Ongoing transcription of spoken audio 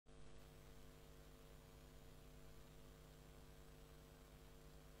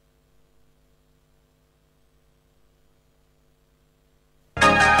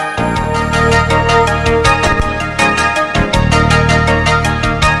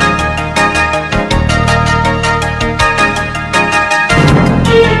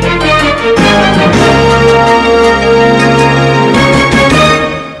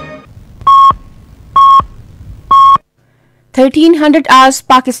1300 hours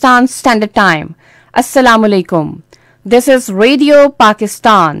Pakistan Standard Time. Assalamu alaikum. This is Radio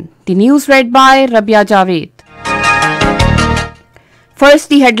Pakistan. The news read by Rabia Javed. First,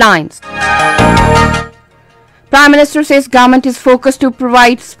 the headlines. Prime Minister says government is focused to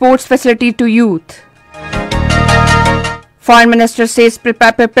provide sports facility to youth. Foreign Minister says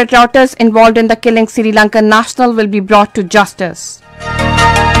perpetrators involved in the killing Sri Lankan national will be brought to justice.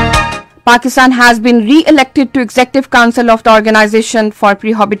 Pakistan has been re-elected to Executive Council of the Organization for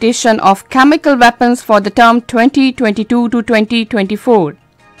Prohibition of Chemical Weapons for the term 2022 to 2024.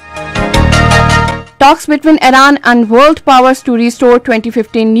 Talks between Iran and world powers to restore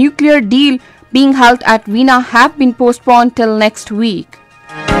 2015 nuclear deal being held at Vienna have been postponed till next week.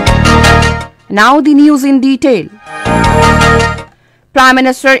 Now the news in detail. Prime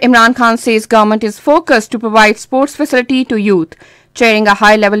Minister Imran Khan says government is focused to provide sports facility to youth. Chairing a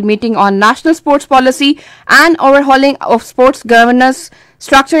high-level meeting on national sports policy and overhauling of sports governance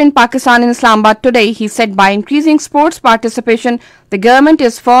structure in Pakistan in Islamabad today, he said by increasing sports participation, the government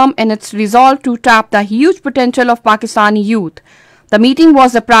is firm in its resolve to tap the huge potential of Pakistani youth. The meeting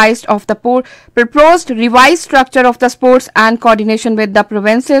was apprised of the proposed revised structure of the sports and coordination with the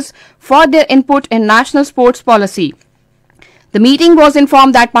provinces for their input in national sports policy. The meeting was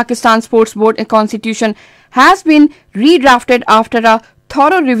informed that Pakistan Sports Board Constitution has been redrafted after a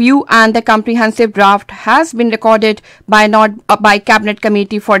thorough review and the comprehensive draft has been recorded by Cabinet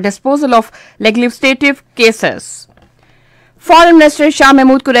Committee for disposal of legislative cases. Foreign Minister Shah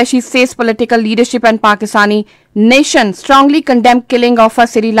Mahmood Qureshi says political leadership and Pakistani nation strongly condemned killing of a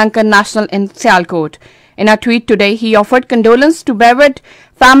Sri Lankan national in Sialkot. In a tweet today, he offered condolence to bereaved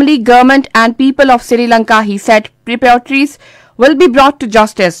family, government and people of Sri Lanka. He said perpetrators will be brought to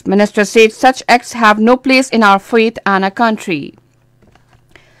justice. Minister said such acts have no place in our faith and our country.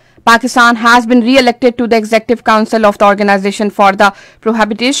 Pakistan has been re-elected to the Executive Council of the Organization for the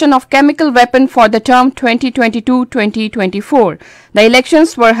Prohibition of Chemical Weapons for the term 2022-2024. The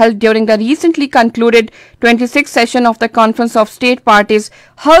elections were held during the recently concluded 26th session of the Conference of State Parties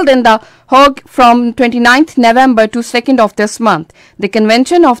held in the Hague from 29th November to 2nd of this month. The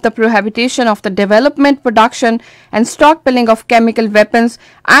Convention of the Prohibition of the Development, Production and Stockpiling of Chemical Weapons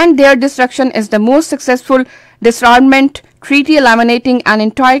and Their Destruction is the most successful disarmament treaty eliminating an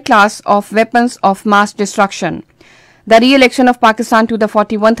entire class of weapons of mass destruction. The re-election of Pakistan to the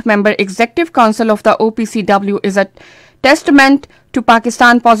 41st member Executive Council of the OPCW is a testament to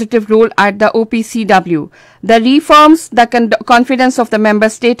Pakistan's positive role at the OPCW. The reaffirms the confidence of the member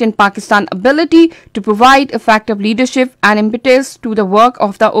state in Pakistan's ability to provide effective leadership and impetus to the work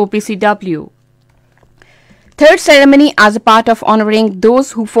of the OPCW. Third ceremony as a part of honoring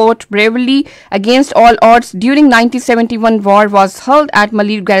those who fought bravely against all odds during 1971 war was held at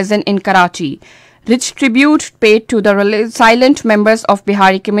Malir Garrison in Karachi. Rich tribute paid to the silent members of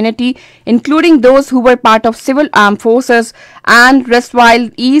Bihari community, including those who were part of civil armed forces and erstwhile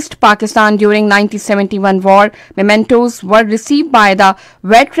East Pakistan during 1971 war. Mementos were received by the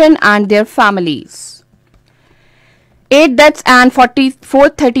veteran and their families. 8 deaths and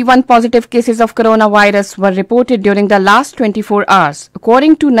 431 positive cases of coronavirus were reported during the last 24 hours.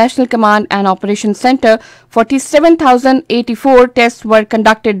 According to National Command and Operations Center, 47,084 tests were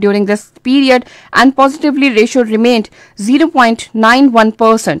conducted during this period and positivity ratio remained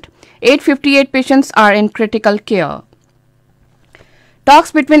 0.91%. 858 patients are in critical care.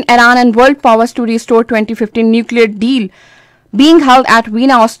 Talks between Iran and world powers to restore 2015 nuclear deal being held at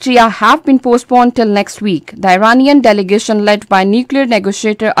Vienna, Austria have been postponed till next week. The Iranian delegation led by nuclear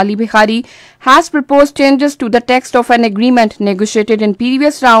negotiator Ali Bihari has proposed changes to the text of an agreement negotiated in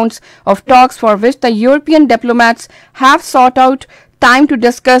previous rounds of talks for which the European diplomats have sought out time to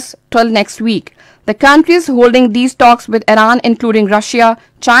discuss till next week. The countries holding these talks with Iran including Russia,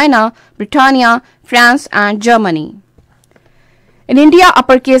 China, Britannia, France and Germany. In India,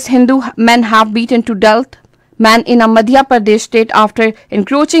 uppercase Hindu men have beaten to death man in a Madhya Pradesh state after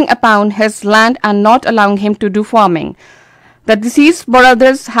encroaching upon his land and not allowing him to do farming. The deceased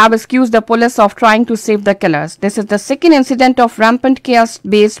brothers have accused the police of trying to save the killers. This is the second incident of rampant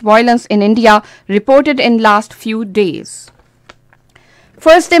caste-based violence in India reported in last few days.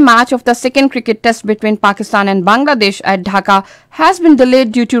 First day match of the second cricket test between Pakistan and Bangladesh at Dhaka has been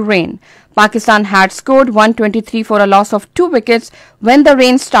delayed due to rain. Pakistan had scored 123 for a loss of 2 wickets when the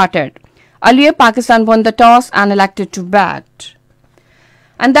rain started. Earlier, Pakistan won the toss and elected to bat.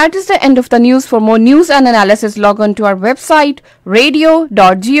 And that is the end of the news. For more news and analysis, log on to our website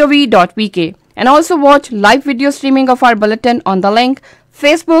radio.gov.pk and also watch live video streaming of our bulletin on the link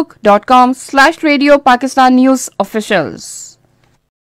facebook.com/Radio Pakistan News Officials.